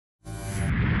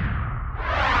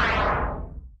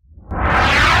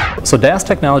So DAS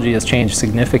technology has changed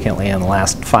significantly in the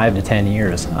last 5 to 10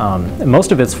 years.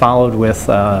 Most of it's followed with,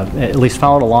 at least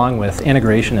followed along with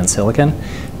integration in silicon.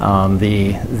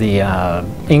 The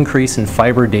increase in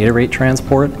fiber data rate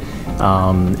transport,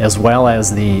 as well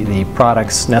as the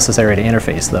products necessary to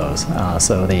interface those.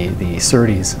 So the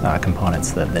SerDes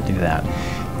components that do that.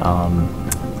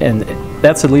 And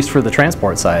that's at least for the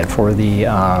transport side. For the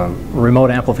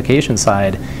remote amplification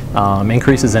side,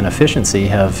 increases in efficiency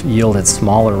have yielded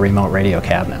smaller remote radio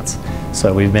cabinets.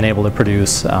 So we've been able to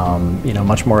produce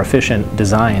much more efficient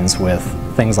designs with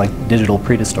things like digital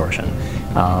predistortion,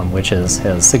 which has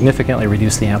significantly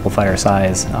reduced the amplifier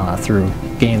size through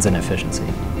gains in efficiency.